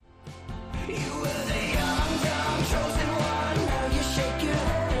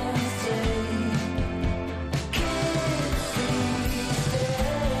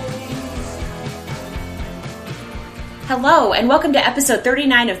Hello, and welcome to episode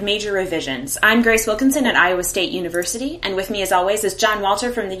 39 of Major Revisions. I'm Grace Wilkinson at Iowa State University, and with me as always is John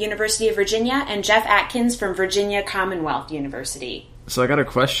Walter from the University of Virginia and Jeff Atkins from Virginia Commonwealth University. So I got a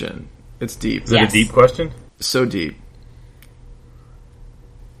question. It's deep. Is it a deep question? So deep.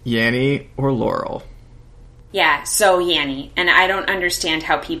 Yanny or Laurel? Yeah, so Yanny, and I don't understand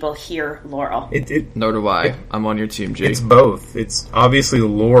how people hear Laurel. Nor do I. I'm on your team, G. It's both. It's obviously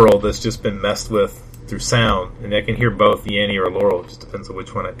Laurel that's just been messed with through sound, and I can hear both Yanny or Laurel. It just depends on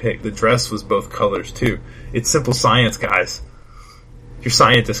which one I pick. The dress was both colors too. It's simple science, guys. Your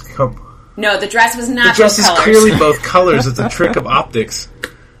scientists come. No, the dress was not. The dress both is colors. clearly both colors. It's a trick of optics.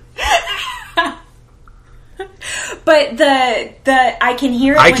 But I can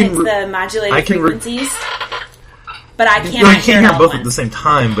hear it when it's the modulated frequencies. But I can't hear both at the same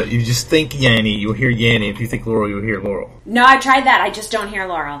time. But you just think Yanny, you'll hear Yanny. If you think Laurel, you'll hear Laurel. No, I tried that. I just don't hear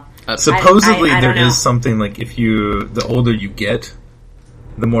Laurel. Supposedly, I there is something like the older you get,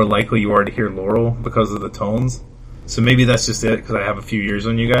 the more likely you are to hear Laurel because of the tones. So maybe that's just it, because I have a few years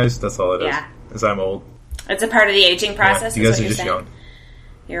on you guys. That's all it is. As I'm old. It's a part of the aging process. Yeah, you guys are just young.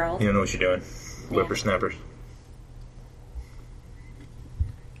 You're old. You don't know what you're doing. Whippersnappers.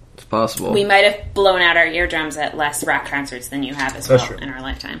 It's possible. We might have blown out our eardrums at less rock concerts than you have as well in our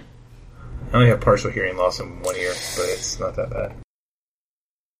lifetime. I only have partial hearing loss in one ear, but it's not that bad.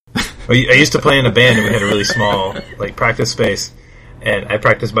 I used to play in a band, and we had a really small practice space, and I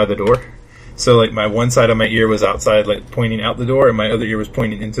practiced by the door. So my one side of my ear was outside, pointing out the door, and my other ear was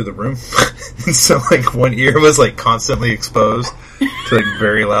pointing into the room. And so one ear was constantly exposed to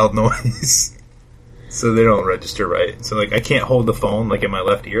very loud noise. So they don't register right. So I can't hold the phone in my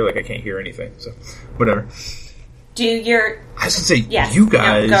left ear, I can't hear anything. So whatever. I was gonna say you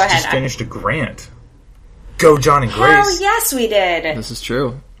guys just finished a grant. Go John and Grace. Oh yes, we did. This is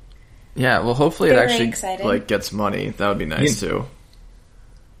true. Yeah, well, hopefully it actually gets money. That would be nice too.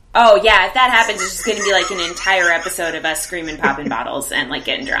 Oh yeah, if that happens, it's just going to be an entire episode of us screaming, popping bottles, and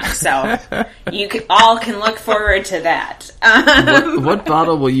getting drunk. So you all can look forward to that. What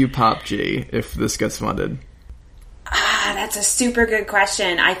bottle will you pop, G, if this gets funded? That's a super good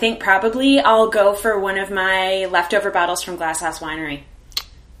question. I think probably I'll go for one of my leftover bottles from Glass House Winery.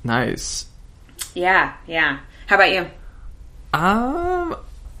 Nice. Yeah. How about you?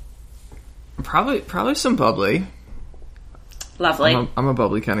 Probably some bubbly. Lovely. I'm a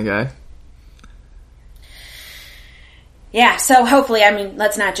bubbly kind of guy. Yeah, so hopefully,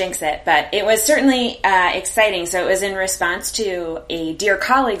 let's not jinx it, but it was certainly exciting. So it was in response to a Dear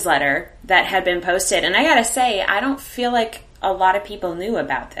Colleagues letter that had been posted. And I gotta say, I don't feel like a lot of people knew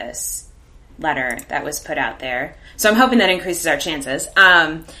about this letter that was put out there. So I'm hoping that increases our chances.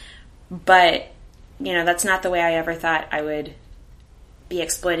 But, that's not the way I ever thought I would be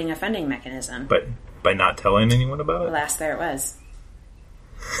exploiting a funding mechanism. But by not telling anyone about it? Alas, there it was.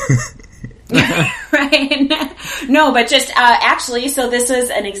 Right? No, but just actually, so this is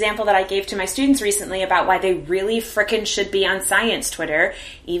an example that I gave to my students recently about why they really frickin' should be on science Twitter.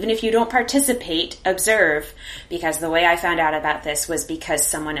 Even if you don't participate, observe. Because the way I found out about this was because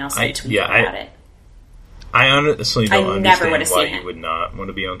someone else had tweeted about it. I honestly don't understand why you would not want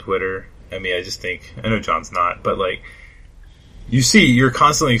to be on Twitter. I just think, I know John's not, but you're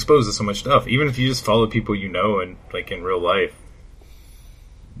constantly exposed to so much stuff. Even if you just follow people you know and in real life,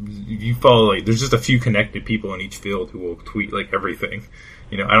 you follow there's just a few connected people in each field who will tweet everything.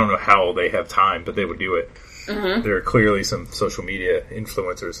 I don't know how they have time, but they would do it. Mm-hmm. There are clearly some social media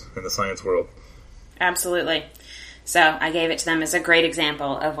influencers in the science world. Absolutely. So I gave it to them as a great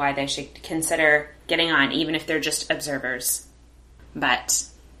example of why they should consider getting on, even if they're just observers. But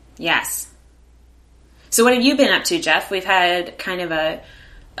yes. So what have you been up to, Jeff? We've had kind of a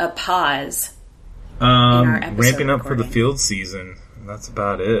pause in our episode ramping up recording. for the field season. That's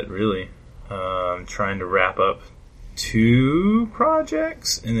about it, really. Trying to wrap up 2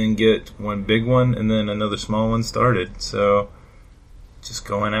 projects and then get one big one and then another small one started. So just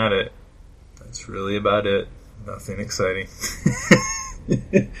going at it. That's really about it. Nothing exciting.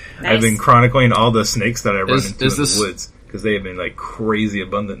 Nice. I've been chronicling all the snakes that I run into in the woods because they have been crazy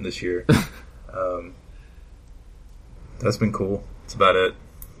abundant this year. That's been cool. That's about it.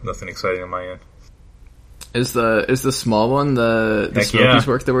 Nothing exciting on my end. Is the small one the Smokies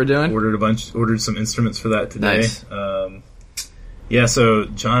work that we're doing? Ordered some instruments for that today. Nice. So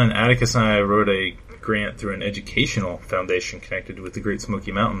John and Atticus and I wrote a grant through an educational foundation connected with the Great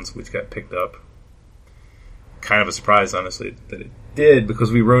Smoky Mountains, which got picked up. kind of a surprise, honestly, that it did,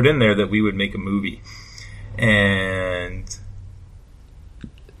 because we wrote in there that we would make a movie. And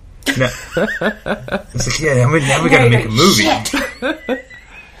now, it's like, yeah, now we gotta make a movie.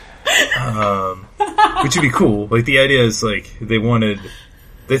 Which would be cool. Like, the idea is, like, they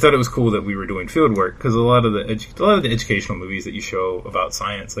thought it was cool that we were doing field work, because a lot of the educational movies that you show about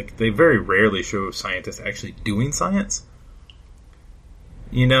science, like, they very rarely show scientists actually doing science.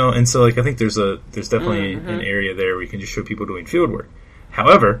 You know, and so, like, I think there's definitely an area there where you can just show people doing field work.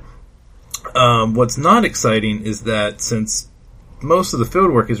 However, what's not exciting is that since most of the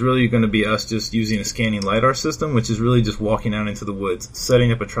field work is really going to be us just using a scanning LiDAR system, which is really just walking out into the woods,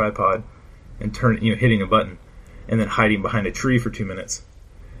 setting up a tripod, and hitting a button, and then hiding behind a tree for 2 minutes,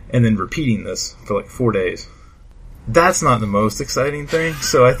 and then repeating this for like 4 days. That's not the most exciting thing,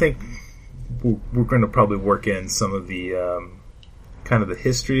 so I think we're going to probably work in some of the kind of the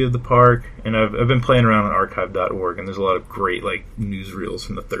history of the park, and I've been playing around on archive.org, and there's a lot of great like newsreels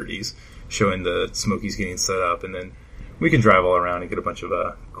from the 30s showing the Smokies getting set up, and then we can drive all around and get a bunch of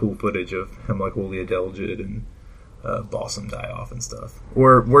cool footage of Hemlock Woolly Adelgid and Balsam Die-Off and stuff.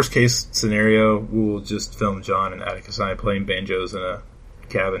 Or, worst case scenario, we'll just film John and Atticus and I playing banjos in a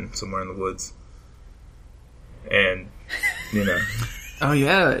cabin somewhere in the woods. And, you know. Oh,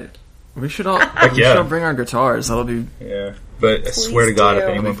 yeah. We should all bring our guitars. That'll be... Yeah. But I swear to God, if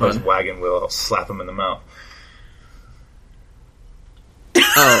anyone plays Wagon Wheel, I'll slap them in the mouth.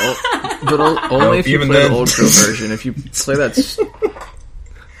 Oh, but only if you play the Old Crow version. If you play that...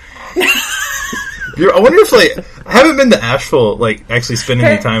 I wonder if, like... I haven't been to Asheville, like, actually spending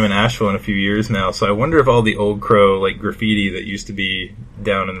any time in Asheville in a few years now, so I wonder if all the Old Crow, like, graffiti that used to be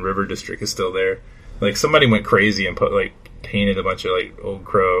down in the River District is still there. Like, somebody went crazy and painted a bunch of, like, Old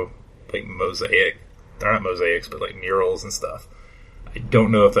Crow, like, mosaic... They're not mosaics, but, like, murals and stuff. I don't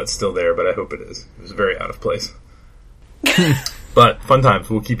know if that's still there, but I hope it is. It was very out of place. But, fun times.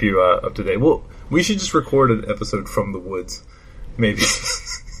 We'll keep you up to date. We should just record an episode from the woods. Maybe.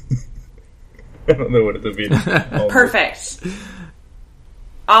 I don't know what it would be. Perfect.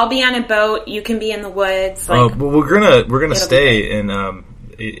 I'll be on a boat. You can be in the woods. But we're gonna stay in a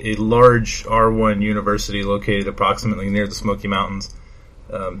large R1 university located approximately near the Smoky Mountains.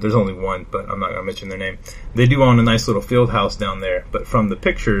 There's only one, but I'm not going to mention their name. They do own a nice little field house down there, but from the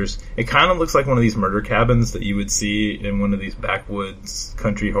pictures, it kind of looks like one of these murder cabins that you would see in one of these backwoods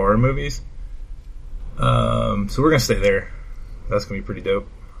country horror movies. So we're going to stay there. That's going to be pretty dope.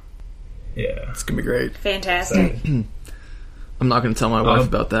 Yeah. It's going to be great. Fantastic. I'm not going to tell my wife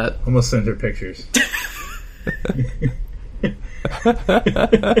about that. I'm going to send her pictures.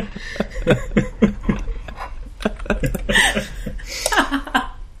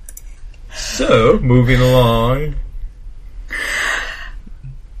 So, moving along.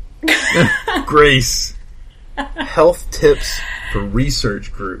 Grace, health tips for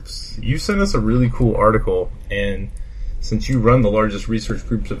research groups. You sent us a really cool article, and since you run the largest research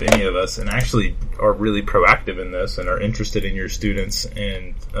groups of any of us, and actually are really proactive in this, and are interested in your students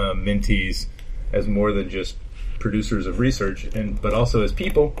and mentees as more than just producers of research, but also as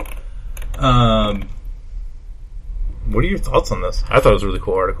people, what are your thoughts on this? I thought it was a really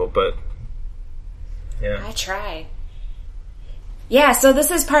cool article, but yeah. I try. Yeah, so this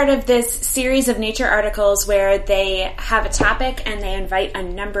is part of this series of Nature articles where they have a topic and they invite a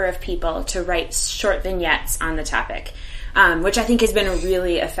number of people to write short vignettes on the topic, which I think has been a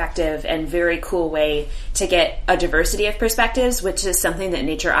really effective and very cool way to get a diversity of perspectives, which is something that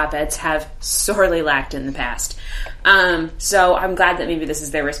Nature op-eds have sorely lacked in the past. So I'm glad that maybe this is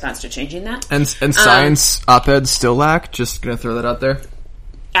their response to changing that. And science op-eds still lack? Just gonna throw that out there.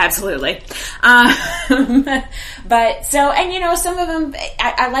 Absolutely. But so, and you know, some of them,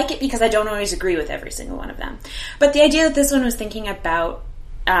 I like it because I don't always agree with every single one of them. But the idea that this one was thinking about,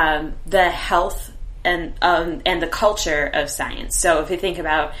 the health and the culture of science. So if you think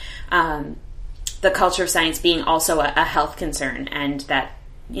about, the culture of science being also a health concern, and that,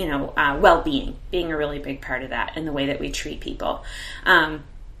 you know, well-being being a really big part of that in the way that we treat people.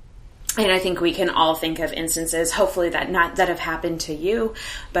 And I think we can all think of instances, hopefully that have happened to you,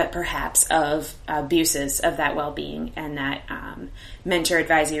 but perhaps of abuses of that well-being and that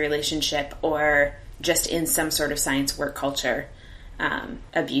mentor-advisee relationship, or just in some sort of science work culture,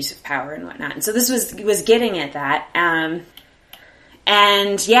 abuse of power and whatnot. And so this was getting at that.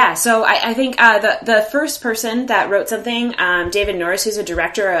 And yeah, so I think the first person that wrote something, David Norris, who's a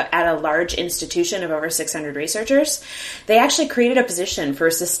director at a large institution of over 600 researchers, they actually created a position for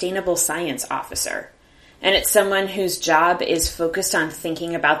a sustainable science officer. And it's someone whose job is focused on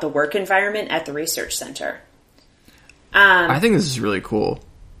thinking about the work environment at the research center. I think this is really cool.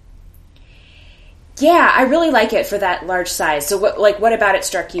 Yeah, I really like it for that large size. So what about it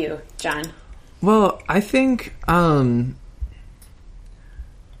struck you, John? Well, I think one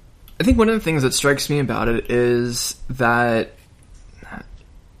of the things that strikes me about it is that,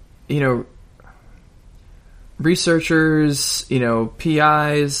 researchers,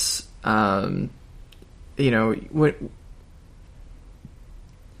 PIs,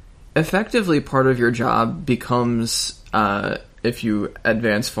 effectively part of your job becomes, if you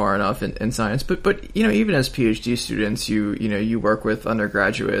advance far enough in science, but even as PhD students, you work with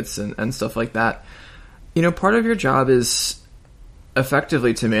undergraduates and stuff like that. Part of your job is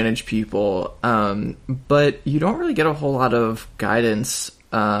effectively to manage people, but you don't really get a whole lot of guidance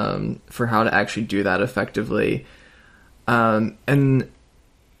for how to actually do that effectively, and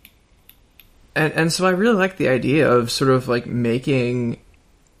so I really like the idea of sort of like making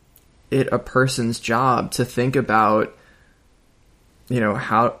it a person's job to think about,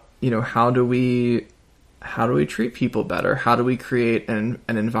 how do we treat people better? How do we create an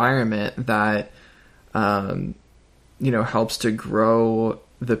environment that, helps to grow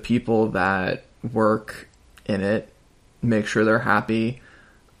the people that work in it, make sure they're happy.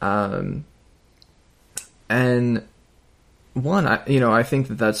 And I think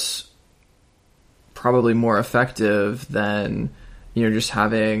that's probably more effective than, just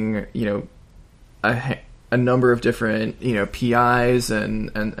having, a number of different, PIs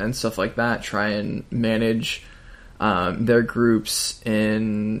and stuff like that try and manage their groups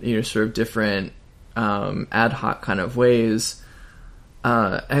in, sort of different ad hoc kind of ways.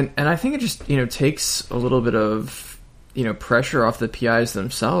 And I think it just, takes a little bit of, pressure off the PIs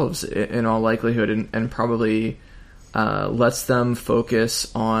themselves in all likelihood, and probably lets them focus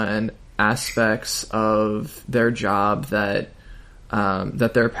on aspects of their job that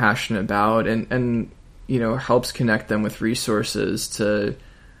they're passionate about, and helps connect them with resources to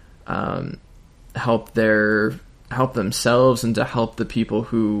help themselves and to help the people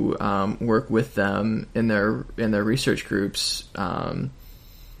who work with them in their research groups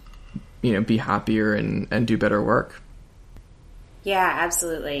be happier and do better work. Yeah,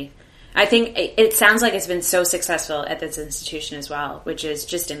 absolutely. I think it sounds like it's been so successful at this institution as well, which is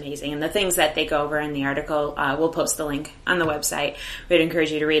just amazing. And the things that they go over in the article, we'll post the link on the website. We'd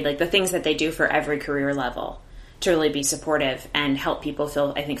encourage you to read, like, the things that they do for every career level to really be supportive and help people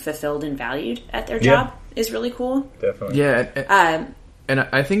feel, I think, fulfilled and valued at their job is really cool. Definitely. Yeah. And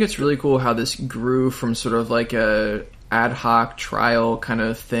I think it's really cool how this grew from sort of like a ad hoc trial kind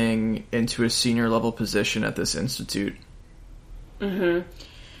of thing into a senior level position at this institute. Mm-hmm.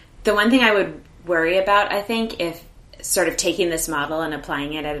 The one thing I would worry about, I think, if sort of taking this model and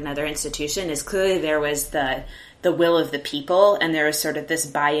applying it at another institution, is clearly there was the will of the people, and there was sort of this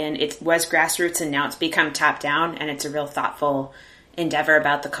buy-in. It was grassroots, and now it's become top-down, and it's a real thoughtful endeavor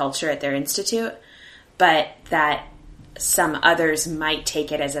about the culture at their institute. But that some others might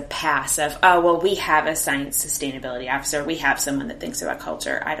take it as a pass of, oh, well, we have a science sustainability officer. We have someone that thinks about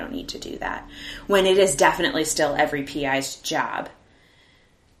culture. I don't need to do that. When it is definitely still every PI's job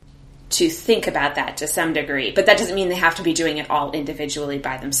to think about that to some degree. But that doesn't mean they have to be doing it all individually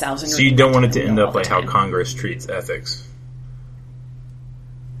by themselves. So you don't want it to end up like how Congress treats ethics.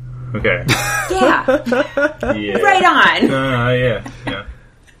 Okay. Yeah. Yeah. Right on. Yeah.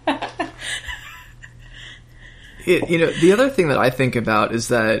 The other thing that I think about is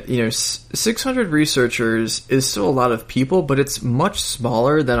that, 600 researchers is still a lot of people, but it's much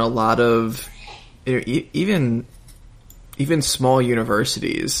smaller than a lot of, even small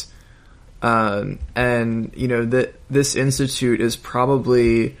universities. This institute is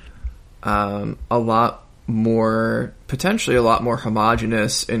probably potentially a lot more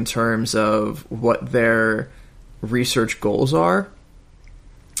homogenous in terms of what their research goals are.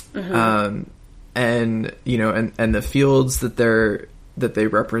 Mm-hmm. And the fields that they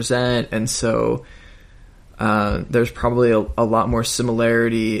represent, and so there's probably a lot more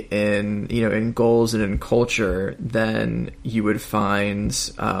similarity in goals and in culture than you would find,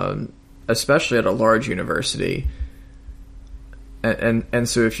 especially at a large university. And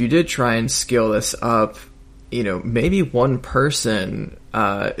so if you did try and scale this up, maybe one person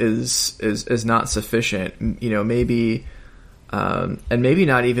is not sufficient. Maybe. And maybe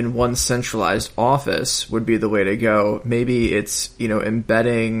not even one centralized office would be the way to go. Maybe it's,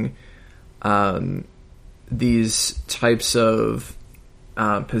 embedding these types of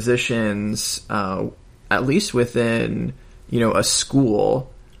positions, at least within, a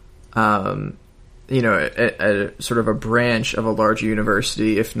school, a sort of a branch of a larger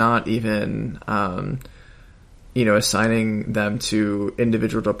university, if not even, assigning them to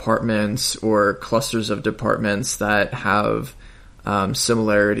individual departments or clusters of departments that have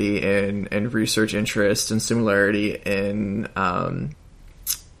similarity in research interest and similarity in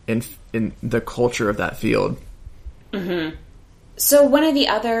the culture of that field. Mm-hmm. So one of the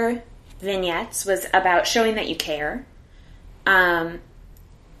other vignettes was about showing that you care.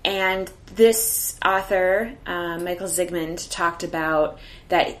 And this author, Michael Zygmunt, talked about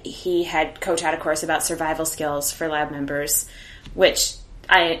that he had co-taught a course about survival skills for lab members, which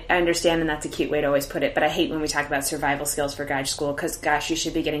I understand, and that's a cute way to always put it, but I hate when we talk about survival skills for grad school, because, gosh, you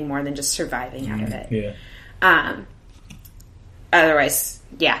should be getting more than just surviving out of it. Yeah. Otherwise,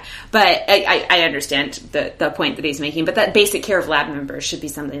 yeah. But I understand the point that he's making, but that basic care of lab members should be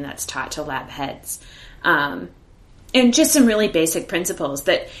something that's taught to lab heads. And just some really basic principles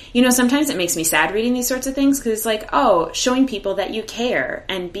that, sometimes it makes me sad reading these sorts of things, because it's like, showing people that you care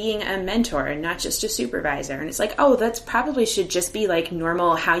and being a mentor and not just a supervisor. And it's like, that's probably should just be like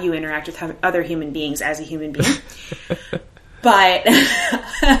normal how you interact with other human beings as a human being. But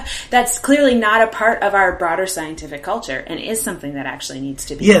that's clearly not a part of our broader scientific culture and is something that actually needs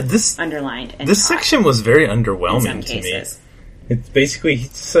to be underlined. And this section was very underwhelming to me. It's basically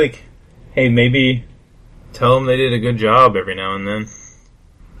just like, hey, maybe tell them they did a good job every now and then.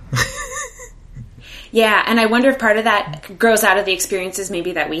 Yeah, and I wonder if part of that grows out of the experiences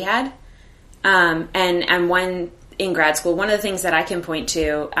maybe that we had. And one in grad school, one of the things that I can point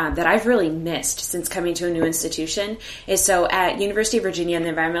to that I've really missed since coming to a new institution is, so at University of Virginia in the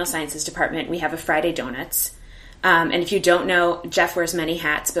Environmental Sciences Department, we have a Friday Donuts. And if you don't know, Jeff wears many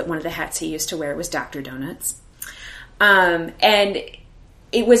hats, but one of the hats he used to wear was Dr. Donuts. And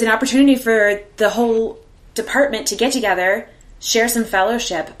it was an opportunity for the whole department to get together, share some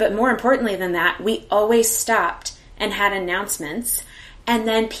fellowship, but more importantly than that, we always stopped and had announcements, and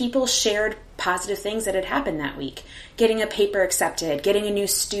then people shared positive things that had happened that week. Getting a paper accepted, getting a new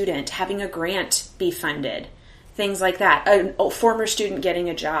student, having a grant be funded, things like that. A former student getting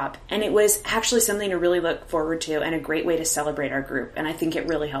a job. And it was actually something to really look forward to and a great way to celebrate our group. And I think it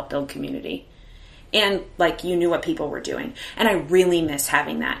really helped build community. And, you knew what people were doing. And I really miss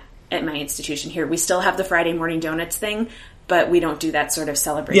having that at my institution here. We still have the Friday morning donuts thing, but we don't do that sort of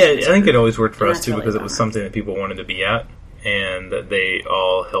celebration. Yeah, I think it always worked for us too, because it was something that people wanted to be at and that they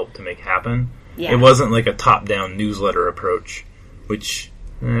all helped to make happen. Yeah. It wasn't like a top-down newsletter approach, which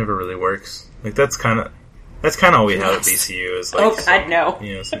never really works. That's kind of all we have at VCU is God, no.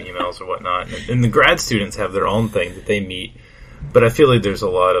 Some emails or whatnot. And the grad students have their own thing that they meet, but I feel like there's a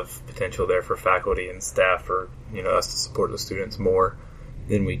lot of potential there for faculty and staff for us to support the students more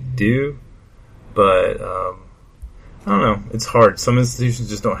than we do. But I don't know, it's hard. Some institutions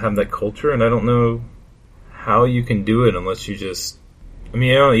just don't have that culture, and I don't know how you can do it unless you just,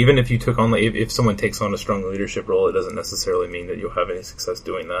 even if you took on, if someone takes on a strong leadership role, it doesn't necessarily mean that you'll have any success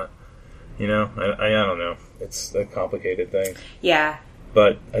doing that. I don't know. It's a complicated thing. Yeah.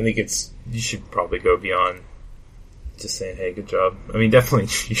 But I think you should probably go beyond just saying, hey, good job. Definitely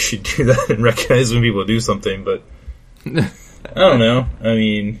you should do that and recognize when people do something, but I don't know.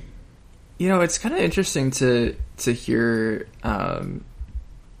 It's kind of interesting to hear,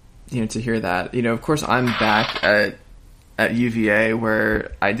 to hear that. Of course, I'm back at UVA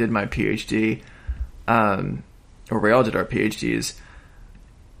where I did my PhD, or we all did our PhDs.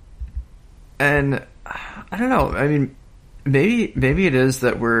 And I don't know. Maybe it is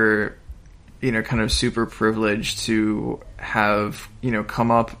that we're, kind of super privileged to have,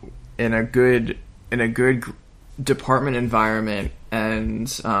 come up in a good department environment and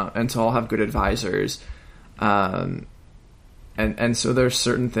to all have good advisors. And so there's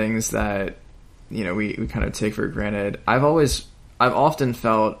certain things that, we kind of take for granted. I've often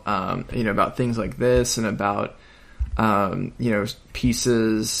felt, about things like this and about,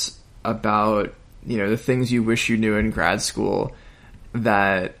 pieces about, the things you wish you knew in grad school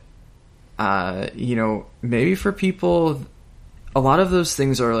that, maybe for people, a lot of those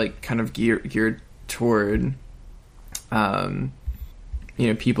things are kind of geared toward,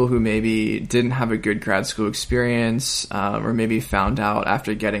 people who maybe didn't have a good grad school experience, or maybe found out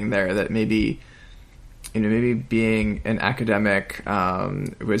after getting there that maybe being an academic,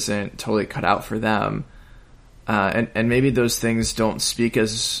 wasn't totally cut out for them. And maybe those things don't speak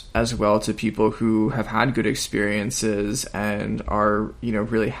as well to people who have had good experiences and are,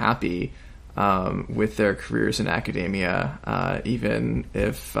 really happy, with their careers in academia, even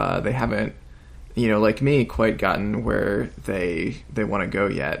if, they haven't, like me, quite gotten where they want to go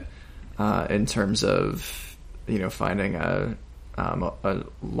yet, in terms of, finding a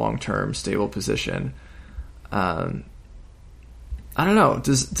long-term stable position. I don't know.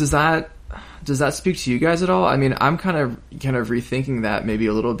 Does that speak to you guys at all? I'm kind of rethinking that maybe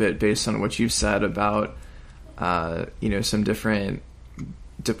a little bit based on what you've said about, some different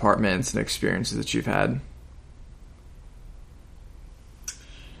departments and experiences that you've had?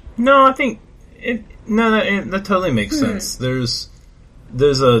 No, I think that totally makes sense. There's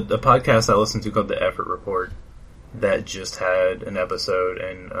a podcast I listen to called The Effort Report that just had an episode,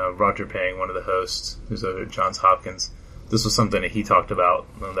 and Roger Payne, one of the hosts, who's over at Johns Hopkins, this was something that he talked about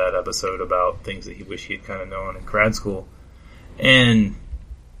on that episode, about things that he wished he had kind of known in grad school. And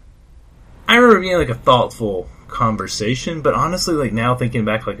I remember being like a thoughtful conversation, but honestly, like now thinking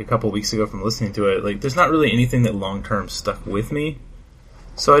back like a couple weeks ago from listening to it, like there's not really anything that long term stuck with me.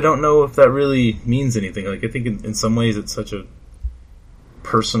 So I don't know if that really means anything. Like I think in some ways it's such a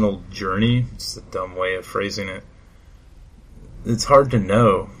personal journey. It's a dumb way of phrasing it. It's hard to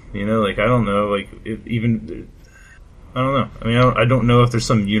know, like I don't know, like I don't know. I mean, I don't know if there's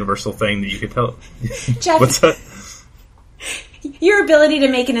some universal thing that you could tell. Jeff, what's that? Your ability to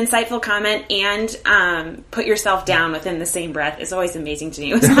make an insightful comment and put yourself down within the same breath is always amazing to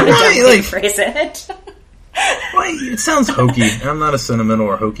me. It's not a dumb way to phrase it. Well, it sounds hokey, and I'm not a sentimental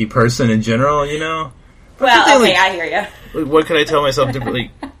or hokey person in general, But well, okay, I hear you. Like, what can I tell myself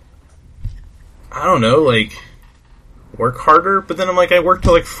differently? I don't know, like, work harder, but then I'm like, I worked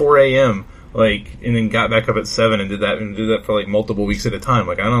till like 4 a.m., and then got back up at 7 and did that for like multiple weeks at a time.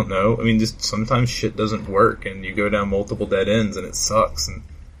 Like, I don't know. I mean, just sometimes shit doesn't work, and you go down multiple dead ends, and it sucks. And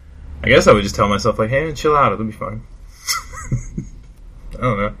I guess I would just tell myself, like, hey, chill out, it'll be fine. I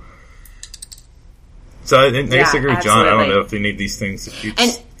don't know. So I guess I agree with John. I don't know if they need these things.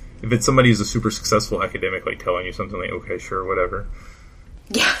 If it's somebody who's a super successful academic, like telling you something like, okay, sure, whatever.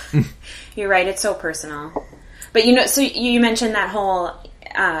 Yeah, you're right. It's so personal. But so you mentioned that whole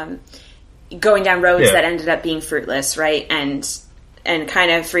going down roads that ended up being fruitless, right? And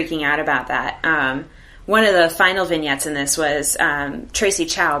kind of freaking out about that. One of the final vignettes in this was Tracy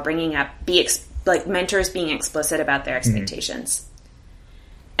Chow bringing up mentors being explicit about their expectations,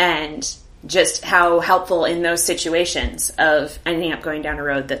 and just how helpful in those situations of ending up going down a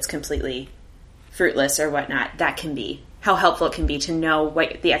road that's completely fruitless or whatnot, that can be. How helpful it can be to know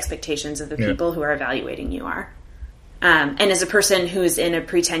what the expectations of the people who are evaluating you are. And as a person who's in a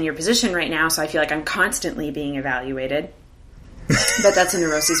pre-tenure position right now, so I feel like I'm constantly being evaluated, but that's a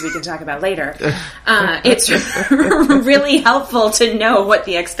neuroses we can talk about later. It's really helpful to know what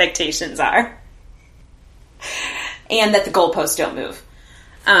the expectations are. And that the goalposts don't move.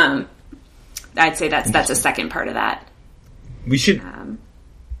 I'd say that's a second part of that. We should...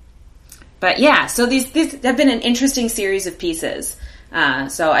 but yeah, so these have been an interesting series of pieces.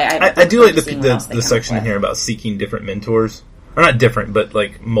 So I do like the section here about seeking different mentors. Or not different, but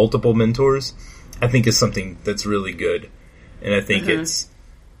like multiple mentors. I think is something that's really good. And I think it's...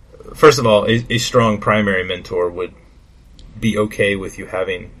 First of all, a strong primary mentor would be okay with you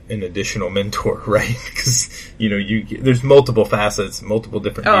having an additional mentor, right? Because, there's multiple facets, multiple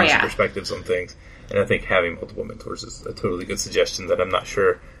different views and perspectives on things. And I think having multiple mentors is a totally good suggestion that I'm not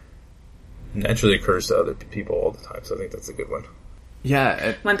sure naturally occurs to other people all the time. So I think that's a good one.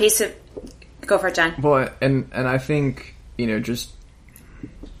 Yeah. One piece of... Go for it, John. Well, and I think, just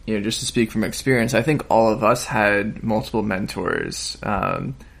to speak from experience, I think all of us had multiple mentors.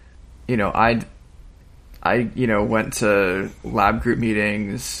 I went to lab group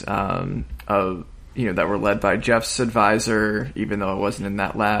meetings, that were led by Jeff's advisor, even though I wasn't in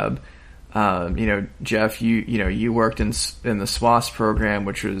that lab. Jeff, you worked in the SWAS program,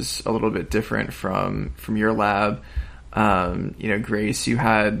 which was a little bit different from your lab. Grace, you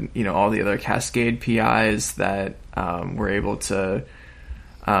had, all the other Cascade PIs that, were able to,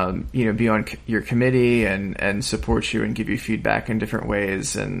 be on your committee and support you and give you feedback in different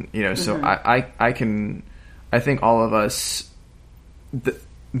ways. And, so I think all of us,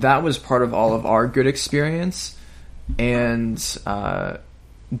 that was part of all of our good experience, and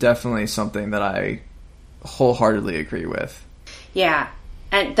definitely something that I wholeheartedly agree with. Yeah.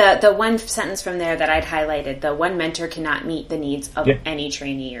 And the one sentence from there that I'd highlighted, the one mentor cannot meet the needs of any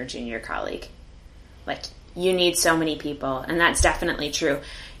trainee or junior colleague. Like, you need so many people, and that's definitely true.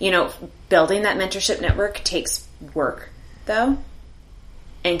 Building that mentorship network takes work, though,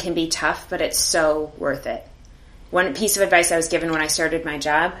 and can be tough, but it's so worth it. One piece of advice I was given when I started my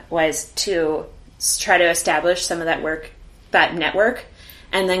job was to try to establish some of that network,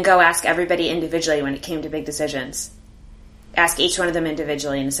 and then go ask everybody individually when it came to big decisions. Ask each one of them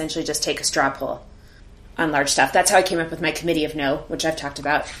individually and essentially just take a straw poll on large stuff. That's how I came up with my committee of no, which I've talked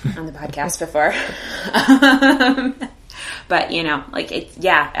about on the podcast before. But,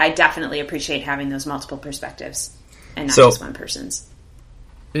 I definitely appreciate having those multiple perspectives and not just one person's.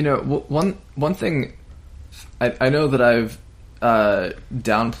 One thing I know that I've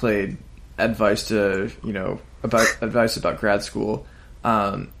downplayed advice about grad school.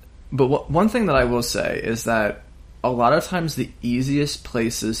 But one thing that I will say is that a lot of times the easiest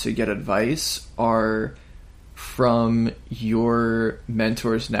places to get advice are from your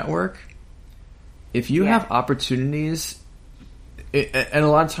mentor's network. If you have opportunities, and a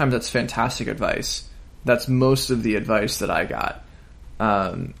lot of times that's fantastic advice. That's most of the advice that I got.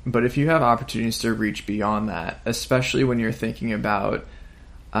 But if you have opportunities to reach beyond that, especially when you're thinking about,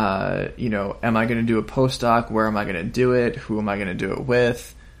 am I going to do a postdoc? Where am I going to do it? Who am I going to do it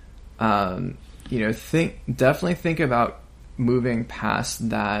with? Definitely think about moving past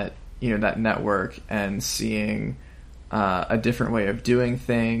that, that network and seeing a different way of doing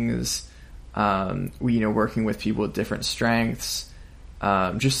things. Working with people with different strengths.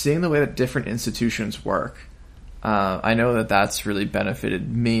 Just seeing the way that different institutions work. I know that that's really benefited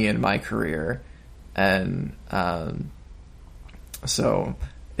me in my career, and so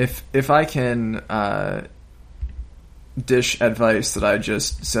if I can dish advice that I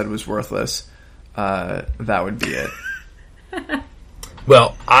just said was worthless, that would be it.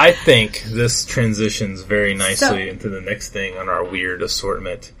 Well, I think this transitions very nicely into the next thing on our weird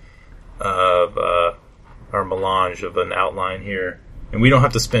assortment of our melange of an outline here. And we don't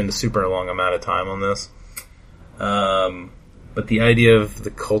have to spend a super long amount of time on this. But the idea of the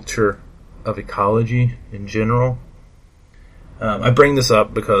culture of ecology in general. I bring this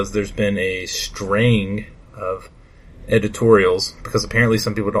up because there's been a string of editorials, because apparently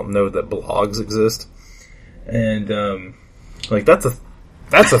some people don't know that blogs exist. And,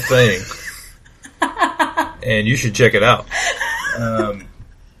 that's a thing. And you should check it out.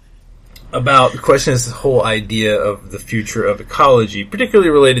 About the question is the whole idea of the future of ecology, particularly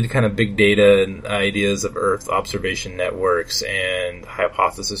related to kind of big data and ideas of Earth observation networks and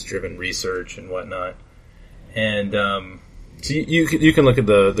hypothesis-driven research and whatnot. And so you can look at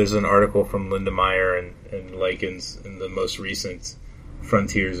there's an article from Linda Meyer and Likens in the most recent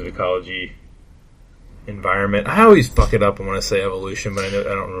Frontiers of Ecology Environment. I always fuck it up when I say evolution, but I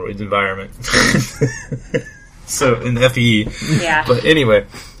don't remember. It's environment. So in FE. Yeah. But anyway.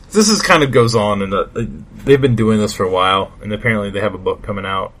 This is kind of goes on, and they've been doing this for a while, and apparently they have a book coming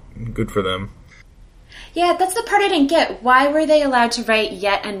out. Good for them. Yeah, that's the part I didn't get. Why were they allowed to write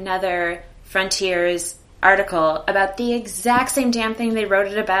yet another Frontiers article about the exact same damn thing they wrote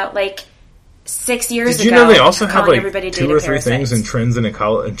it about 6 years ago? Did you know they also have two or three parasites. things in trends in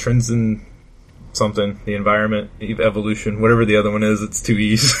ecology, and trends in something, the environment, evolution, whatever the other one is? It's two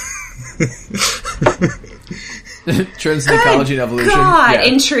E's. Trends in ecology and evolution. God,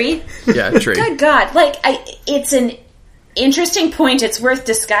 in tree. Yeah, tree. Good God. It's an interesting point. It's worth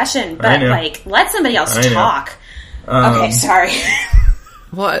discussion, but let somebody else talk. Okay, sorry.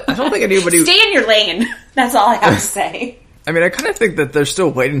 Well, I don't think anybody... Stay in your lane. That's all I have to say. I mean, I kind of think that they're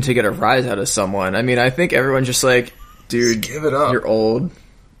still waiting to get a rise out of someone. I mean, I think everyone's just like, dude, just give it up. You're old.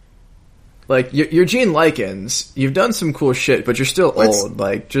 You're Gene Likens. You've done some cool shit, but you're still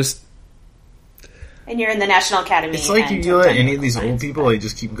old. Just... And you're in the National Academy. It's like you let any of these old people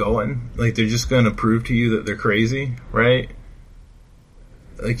just keep going. They're just going to prove to you that they're crazy, right?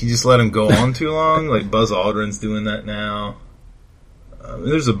 You just let them go on too long. Buzz Aldrin's doing that now.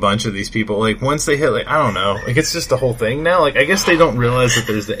 There's a bunch of these people. Once they hit, I don't know. It's just the whole thing now. I guess they don't realize that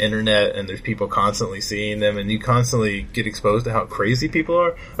there's the internet and there's people constantly seeing them, and you constantly get exposed to how crazy people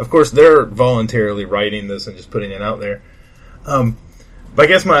are. Of course, they're voluntarily writing this and just putting it out there. But I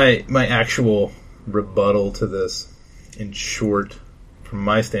guess my actual rebuttal to this, in short, from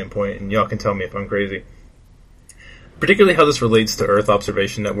my standpoint, and y'all can tell me if I'm crazy, particularly how this relates to Earth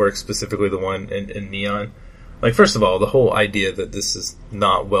observation networks, specifically the one in NEON. First of all, the whole idea that this is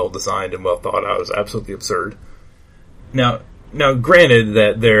not well designed and well thought out is absolutely absurd. Now, granted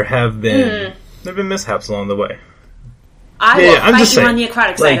that there have been mishaps along the way. I will fight you on the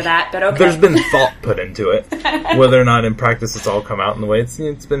aquatic side of that, but okay. There's been thought put into it. Whether or not in practice it's all come out in the way,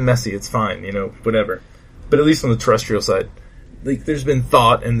 it's been messy, it's fine, whatever. But at least on the terrestrial side, there's been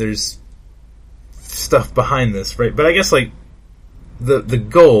thought and there's stuff behind this, right? But I guess, the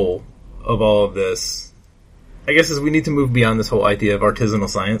goal of all of this, I guess, is we need to move beyond this whole idea of artisanal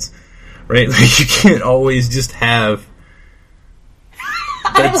science, right? You can't always just have...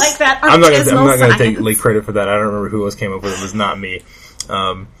 I like that. I'm not going to take credit for that. I don't remember who else came up with it. It was not me.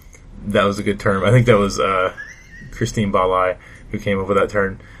 That was a good term. I think that was Christine Balai who came up with that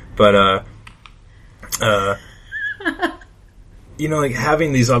term. But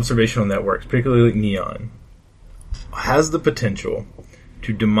having these observational networks, particularly NEON, has the potential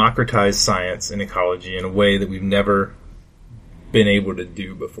to democratize science and ecology in a way that we've never been able to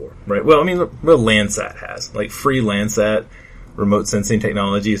do before, right? Well, Landsat has. Free Landsat remote sensing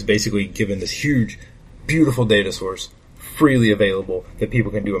technology is basically given this huge, beautiful data source freely available that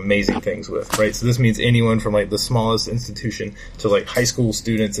people can do amazing things with, right? So this means anyone from like the smallest institution to like high school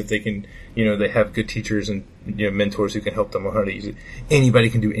students, if they can, they have good teachers and mentors who can help them on how to use it. Anybody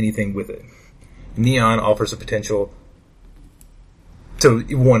can do anything with it. Neon offers a potential to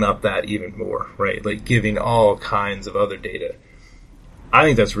one up that even more, right? Like giving all kinds of other data. I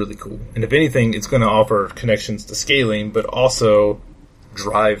think that's really cool. And if anything, it's going to offer connections to scaling, but also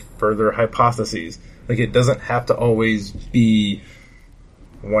drive further hypotheses. Like, it doesn't have to always be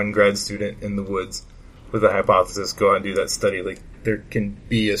one grad student in the woods with a hypothesis, go out and do that study. Like, there can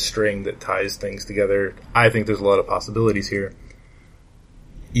be a string that ties things together. I think there's a lot of possibilities here,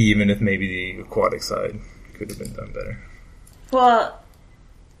 even if maybe the aquatic side could have been done better. Well,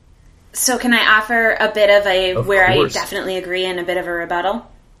 so can I offer a bit of where course. I definitely agree and a bit of a rebuttal?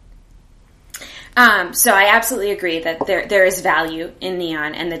 So I absolutely agree that there is value in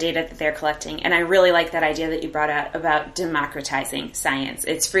Neon and the data that they're collecting. And I really like that idea that you brought out about democratizing science.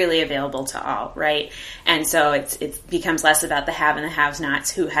 It's freely available to all, right? And so it becomes less about the have and the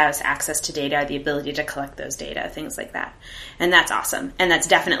have-nots, who has access to data, the ability to collect those data, things like that. And that's awesome. And that's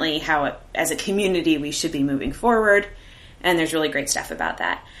definitely how, as a community, we should be moving forward. And there's really great stuff about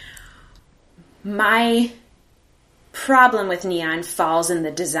that. My problem with Neon falls in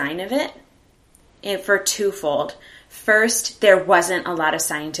the design of it. For twofold. First, there wasn't a lot of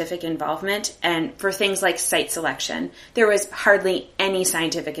scientific involvement, and for things like site selection, there was hardly any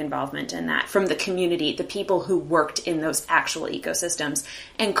scientific involvement in that from the community, the people who worked in those actual ecosystems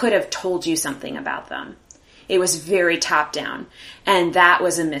and could have told you something about them. It was very top-down, and that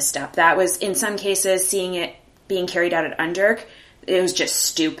was a misstep. That was, in some cases, seeing it being carried out at UNDERC, it was just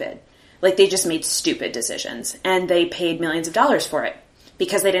stupid. Like, they just made stupid decisions, and they paid millions of dollars for it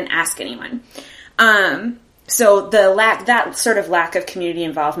because they didn't ask anyone. So that sort of lack of community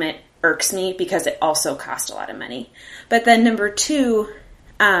involvement irks me because it also cost a lot of money. But then number two,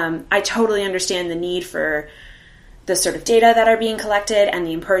 I totally understand the need for the sort of data that are being collected and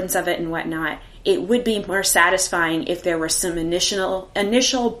the importance of it and whatnot. It would be more satisfying if there were some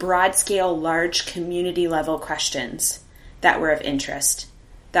initial broad scale, large community level questions that were of interest,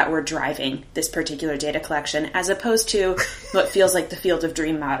 that were driving this particular data collection, as opposed to what feels like the Field of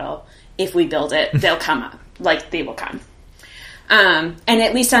Dream model. If we build it, they'll come up. Like, they will come. And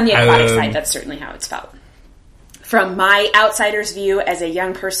at least on the aquatic side, that's certainly how it's felt. From my outsider's view, as a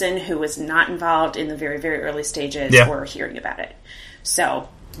young person who was not involved in the very, very early stages or hearing about it. So,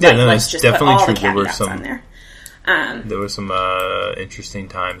 let's just put all the caveats on there. There were some interesting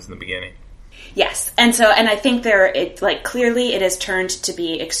times in the beginning. Yes, and I think clearly it has turned to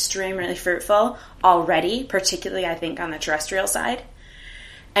be extremely fruitful already, particularly I think on the terrestrial side,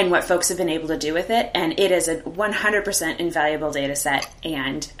 and what folks have been able to do with it. And it is a 100% invaluable data set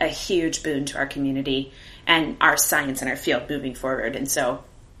and a huge boon to our community and our science and our field moving forward. And so,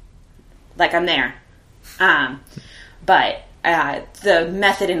 I'm there. But the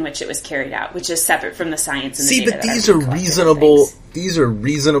method in which it was carried out, which is separate from the science and the data. But these are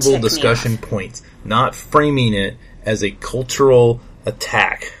reasonable discussion points, not framing it as a cultural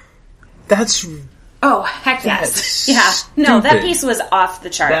attack. That's... Oh, heck yes. Yeah. No, that piece was off the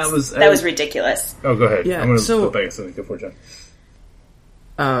charts. That was ridiculous. Oh, go ahead. Yeah, I'm going to flip back something. Go for it,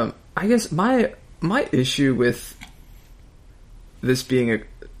 John. I guess my issue with this being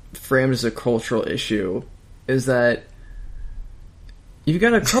framed as a cultural issue is that you've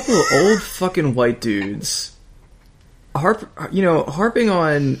got a couple of old fucking white dudes harping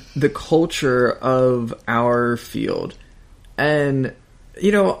on the culture of our field. And,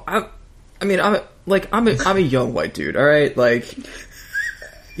 I'm a young white dude, all right?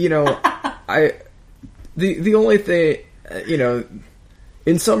 The only thing,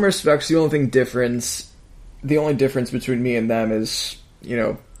 in some respects, the only difference between me and them is,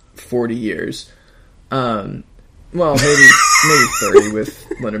 40 years. Well, maybe 30 with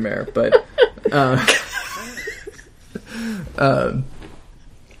Lindermere, but,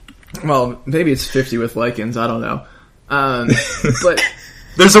 well, maybe it's 50 with Likens, I don't know. But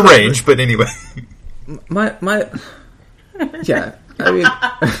there's a range, but anyway. Yeah, I mean,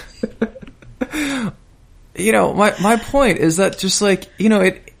 my point is that just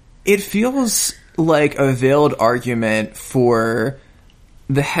it feels like a veiled argument for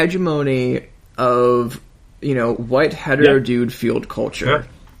the hegemony of, white hetero dude field culture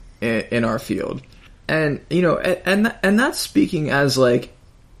in our field. And, and that's speaking as a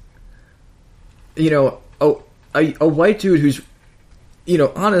white dude who's,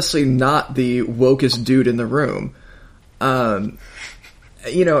 honestly not the wokest dude in the room. And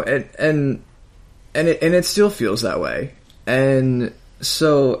it still feels that way. And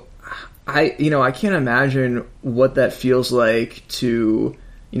so I can't imagine what that feels like to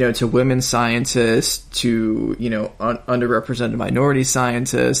women scientists, to, underrepresented minority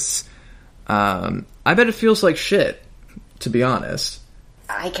scientists. I bet it feels like shit, to be honest.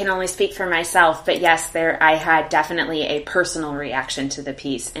 I can only speak for myself, but yes, I had definitely a personal reaction to the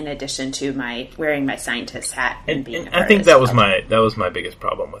piece in addition to my wearing my scientist hat and being I think that was my biggest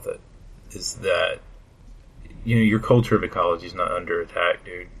problem with it, is that your culture of ecology is not under attack,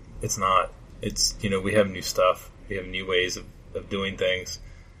 dude. It's not. It's we have new stuff. We have new ways of doing things.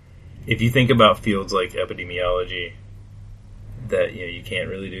 If you think about fields like epidemiology, that you can't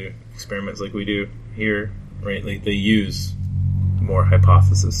really do experiments like we do here, right? Like they use more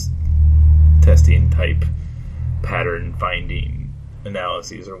hypothesis testing type pattern finding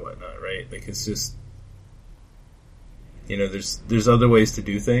analyses or whatnot, right? Like it's just there's other ways to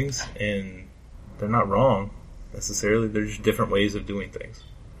do things, and they're not wrong necessarily. They're just different ways of doing things,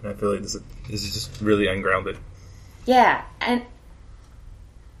 and I feel like this is just really ungrounded. Yeah, and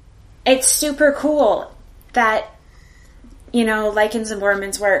it's super cool that Likens and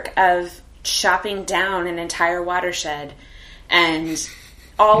Borman's work of chopping down an entire watershed and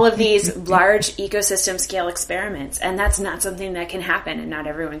all of these large ecosystem scale experiments, and that's not something that can happen and not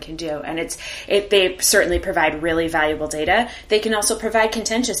everyone can do. And they certainly provide really valuable data. They can also provide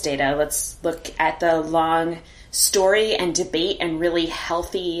contentious data. Let's look at the long story and debate and really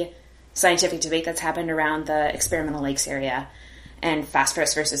healthy scientific debate that's happened around the experimental lakes area and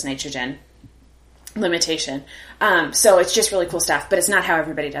phosphorus versus nitrogen limitation. So it's just really cool stuff, but it's not how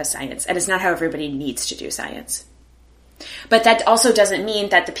everybody does science, and it's not how everybody needs to do science. But that also doesn't mean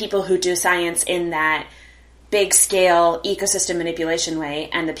that the people who do science in that big scale ecosystem manipulation way,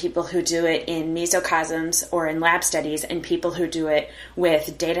 and the people who do it in mesocosms or in lab studies, and people who do it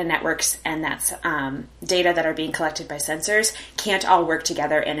with data networks, and that's data that are being collected by sensors, can't all work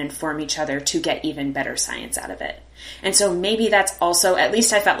together and inform each other to get even better science out of it. And so maybe that's also, at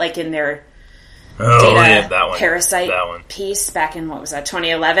least I felt like in their parasite piece back in,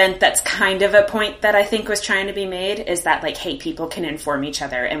 2011, that's kind of a point that I think was trying to be made, is that like, hey, people can inform each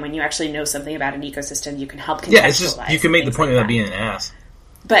other, and when you actually know something about an ecosystem, you can help contextualize. Yeah, it's just, you can make the point of that being an ass.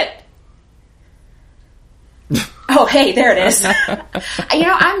 But oh, hey, there it is.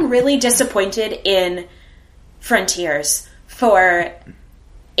 I'm really disappointed in Frontiers for,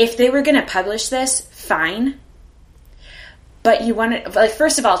 if they were going to publish this, fine. But you want to, like,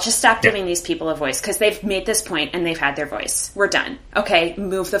 first of all, just stop giving these people a voice, because they've made this point and they've had their voice. We're done. Okay,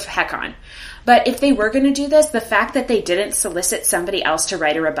 move the heck on. But if they were going to do this, the fact that they didn't solicit somebody else to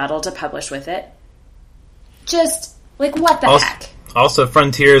write a rebuttal to publish with it, just, like, what the heck? Also,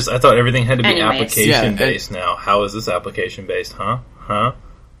 Frontiers, I thought everything had to be application-based now. How is this application-based, huh?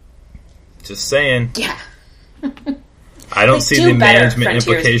 Just saying. Yeah. I don't see the management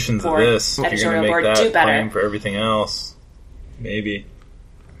implications of this. If you're going to make that claim for everything else. Maybe.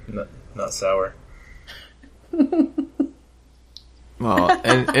 Not sour. Well,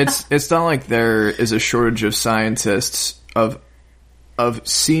 and it's not like there is a shortage of scientists, of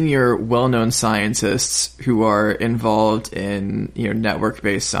senior, well-known scientists who are involved in,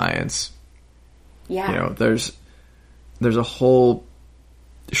 network-based science. Yeah. There's a whole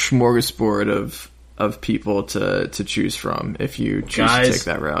smorgasbord of people to choose from if you choose to take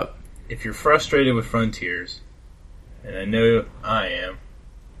that route. If you're frustrated with Frontiers, and I know I am.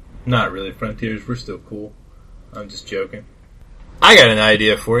 Not really Frontiers, we're still cool. I'm just joking. I got an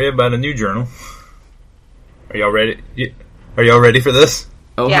idea for you about a new journal. Are y'all ready? Are y'all ready for this?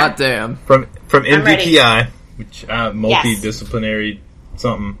 Oh, yeah. Hot damn. From MDPI, which multidisciplinary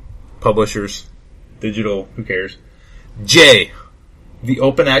something, publishers, digital, who cares? J, the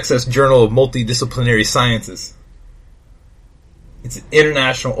Open Access Journal of Multidisciplinary Sciences. It's an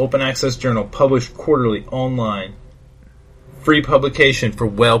international open access journal published quarterly online. Free publication for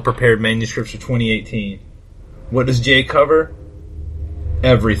well-prepared manuscripts for 2018. What does J cover?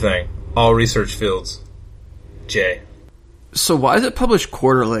 Everything. All research fields. J. So why is it published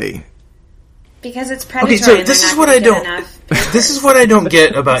quarterly? Because it's predatory. Okay, so this is what I don't. This is what I don't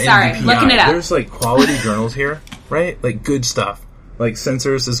get about MDPI. Looking it up. There's like quality journals here, right? Like good stuff. Like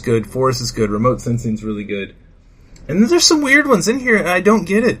Sensors is good, Forest is good, Remote Sensing is really good, and then there's some weird ones in here, and I don't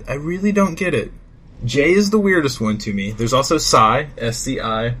get it. I really don't get it. J is the weirdest one to me. There's also Sci,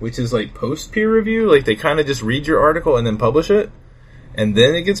 SCI, which is like post-peer review. Like they kind of just read your article and then publish it, and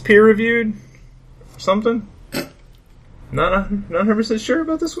then it gets peer reviewed or something. Not 100% sure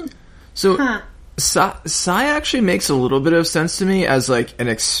about this one. So, Sci actually makes a little bit of sense to me as like an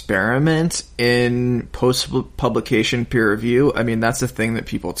experiment in post-publication peer review. I mean, that's a thing that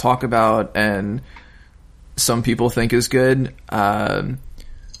people talk about, and some people think is good. I'm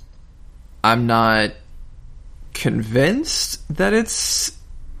not convinced that it's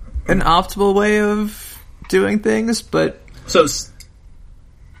an optimal way of doing things, but So,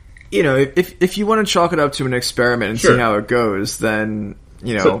 you know, if you want to chalk it up to an experiment and Sure. see how it goes, then,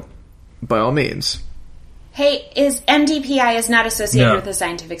 you know, So- by all means. Hey, is MDPI is not associated No. with the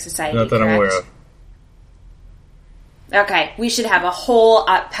scientific society, not that correct? I'm aware of. Okay, we should have a whole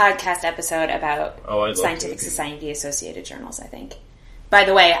podcast episode about Oh, I'd love scientific to. society associated journals, I think. By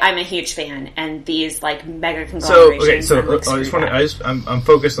the way, I'm a huge fan, and these like mega So, conglomerations. okay, so I'm, like, I just screwed want up. to. I'm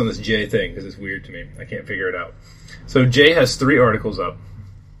focused on this J thing because it's weird to me. I can't figure it out. So J has 3 articles up.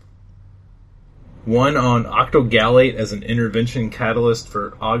 One on octogallate as an intervention catalyst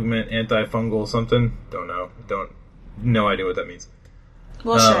for augment antifungal something. Don't know. No idea what that means.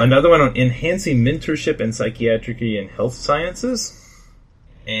 Well, sure. Another one on enhancing mentorship in psychiatry and health sciences,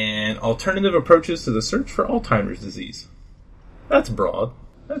 and alternative approaches to the search for Alzheimer's disease. That's broad.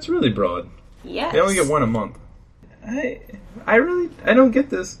 That's really broad. Yes. They only get one a month. I don't get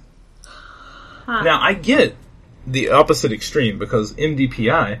this. Huh. Now, I get the opposite extreme because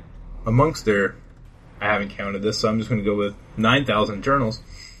MDPI, amongst their, I haven't counted this, so I'm just going to go with 9,000 journals.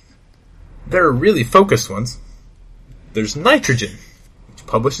 There are really focused ones. There's nitrogen, which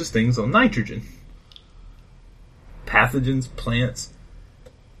publishes things on nitrogen. Pathogens, plants.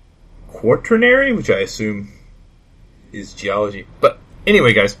 Quaternary, which I assume is geology. But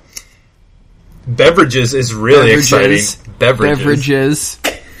anyway, guys, beverages is really exciting. Beverages.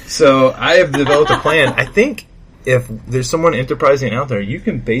 So I have developed a plan. I think if there's someone enterprising out there, you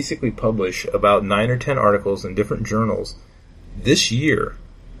can basically publish about 9 or 10 articles in different journals this year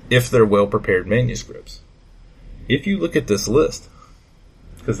if they're well-prepared manuscripts. If you look at this list,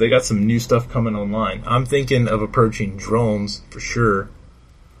 because they got some new stuff coming online, I'm thinking of approaching drones for sure.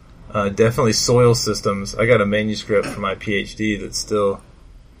 Definitely soil systems. I got a manuscript for my PhD that's still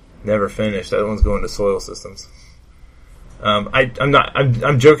never finished. That one's going to soil systems. I'm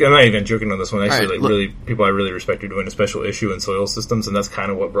joking. I'm not even joking on this one. Actually, All right, really, people I really respect are doing a special issue in soil systems, and that's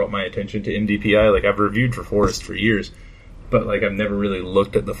kind of what brought my attention to MDPI. Like, I've reviewed for Forest for years, but like I've never really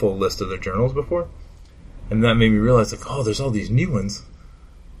looked at the full list of their journals before, and that made me realize, like, oh, there's all these new ones.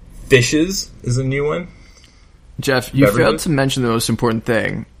 Fishes is a new one. Jeff, you Beverages? failed to mention the most important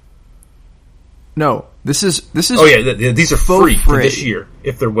thing. No, this is. Oh yeah, these are free for free. this year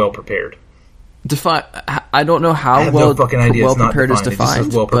if they're well prepared. Define. I don't know how I have well no fucking idea. well It's not prepared is defined. It just defined,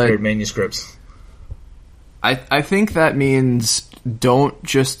 says well prepared but manuscripts. I think that means don't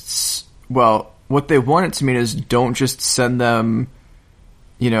just. Well, what they want it to mean is don't just send them,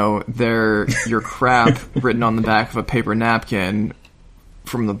 you know, your crap written on the back of a paper napkin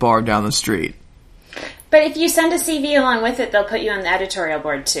from the bar down the street. But if you send a CV along with it, they'll put you on the editorial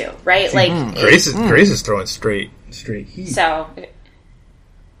board too, right? Like, Grace is throwing straight heat. so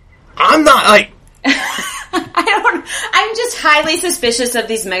I'm not like. I'm just highly suspicious of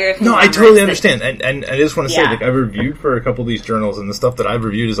these mega. No, I totally understand, and I just want to say, Yeah. like, I've reviewed for a couple of these journals, and the stuff that I've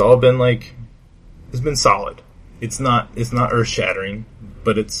reviewed has all been like, it's been solid. It's not earth shattering,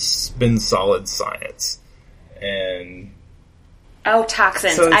 but it's been solid science, and Oh,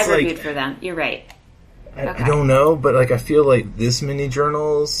 toxins! So it's I've like- reviewed for them. You're right. I Okay. don't know, but like I feel like this many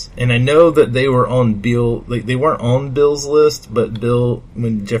journals, and I know that they were on Bill, like they weren't on Bill's list, but Bill,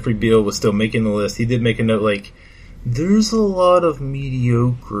 when Jeffrey Beal was still making the list, he did make a note like, there's a lot of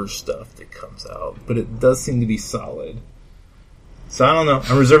mediocre stuff that comes out, but it does seem to be solid. So I don't know,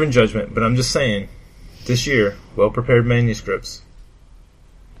 I'm reserving judgment, but I'm just saying, this year, well-prepared manuscripts,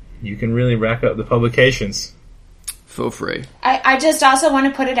 you can really rack up the publications. Feel free. I just also want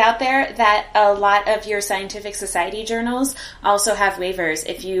to put it out there that a lot of your scientific society journals also have waivers.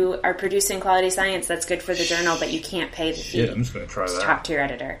 If you are producing quality science, that's good for the journal, but you can't pay the fee. Shit, I'm just gonna try that. Talk to your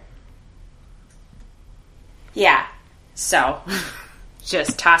editor. Yeah. So,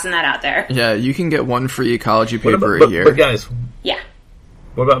 just tossing that out there. Yeah, you can get one free ecology What paper about, a year. but guys, Yeah.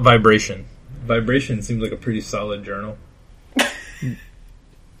 what about Vibration? Vibration seems like a pretty solid journal.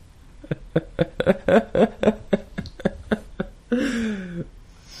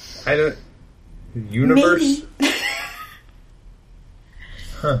 I don't... Universe? Maybe.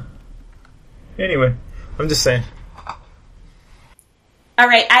 Huh. Anyway, I'm just saying. All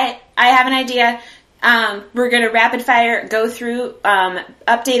right, I have an idea. We're going to rapid fire go through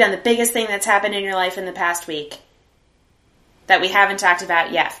update on the biggest thing that's happened in your life in the past week that we haven't talked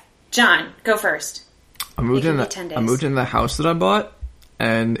about yet. John, go first. I moved It in can be 10 days. I moved in the house that I bought,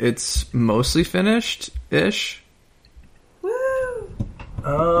 and it's mostly finished-ish. Woo!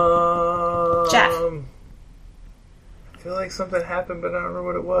 Jeff. Jeff. I feel like something happened, but I don't remember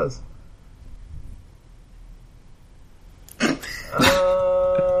what it was.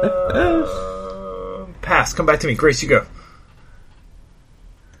 Pass. Come back to me. Grace, you go.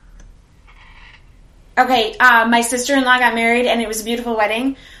 Okay, my sister-in-law got married, and it was a beautiful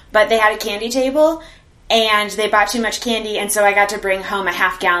wedding, but they had a candy table, and they bought too much candy, and so I got to bring home a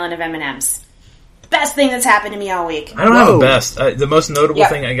half gallon of M&Ms. Best thing that's happened to me all week. I don't have a best. The most notable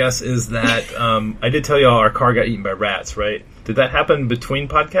thing, I guess, is that I did tell y'all our car got eaten by rats, right? Did that happen between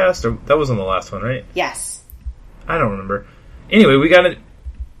podcasts? Or that wasn't the last one, right? Yes. I don't remember. Anyway, we got it.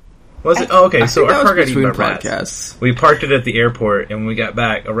 Was it? Oh, okay. So our car got eaten by rats. We parked it at the airport, and when we got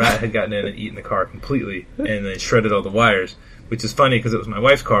back, a rat had gotten in and eaten the car completely, and then shredded all the wires. Which is funny because it was my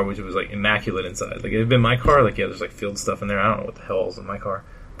wife's car, which was like immaculate inside. Like, it had been my car, like, yeah, there's like field stuff in there. I don't know what the hell is in my car,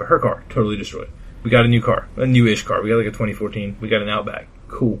 but her car totally destroyed. We got a new car, a newish car. We got like a 2014. We got an Outback.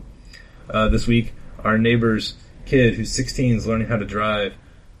 Cool. This week, our neighbor's kid, who's 16, is learning how to drive,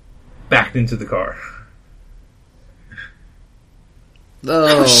 backed into the car.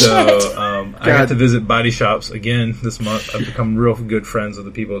 Oh, so I got to visit body shops again this month. I've become real good friends with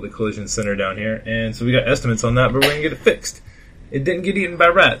the people at the collision center down here, and so we got estimates on that, but we're gonna get it fixed. It didn't get eaten by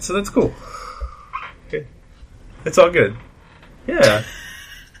rats, so that's cool. Okay. It's all good. Yeah.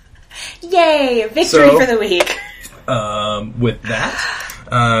 Yay! Victory for the week. With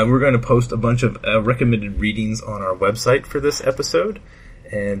that, we're going to post a bunch of recommended readings on our website for this episode,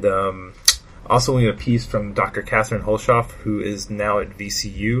 and also we have a piece from Dr. Catherine Holshoff, who is now at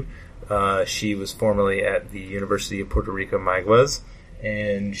VCU. She was formerly at the University of Puerto Rico, Mayagüez,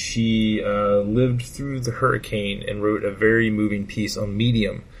 and she lived through the hurricane and wrote a very moving piece on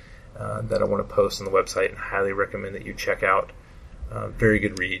Medium that I want to post on the website, and highly recommend that you check out. Very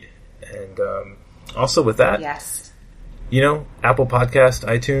good read. And also with that, yes, Apple Podcast,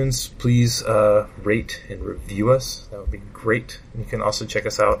 iTunes, please rate and review us. That would be great. You can also check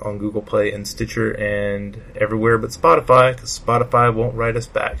us out on Google Play and Stitcher and everywhere but Spotify, because Spotify won't write us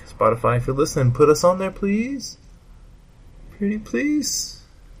back. Spotify, if you're listening, put us on there, please. Pretty please.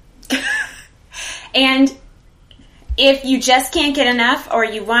 And if you just can't get enough or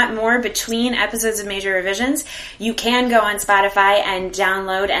you want more between episodes of Major Revisions, you can go on Spotify and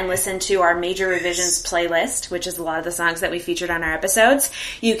download and listen to our Major Revisions playlist, which is a lot of the songs that we featured on our episodes.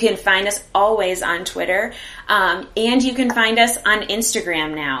 You can find us always on Twitter, and you can find us on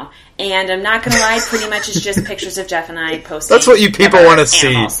Instagram now. And I'm not going to lie, pretty much it's just pictures of Jeff and I posting. That's what you people want to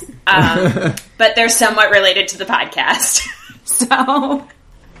see. But they're somewhat related to the podcast. So...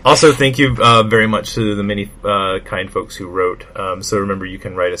 Also, thank you very much to the many kind folks who wrote. So remember, you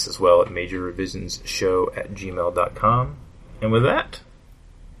can write us as well at majorrevisionsshow@gmail.com. And with that,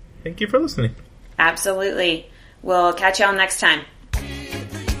 thank you for listening. Absolutely. We'll catch y'all next time.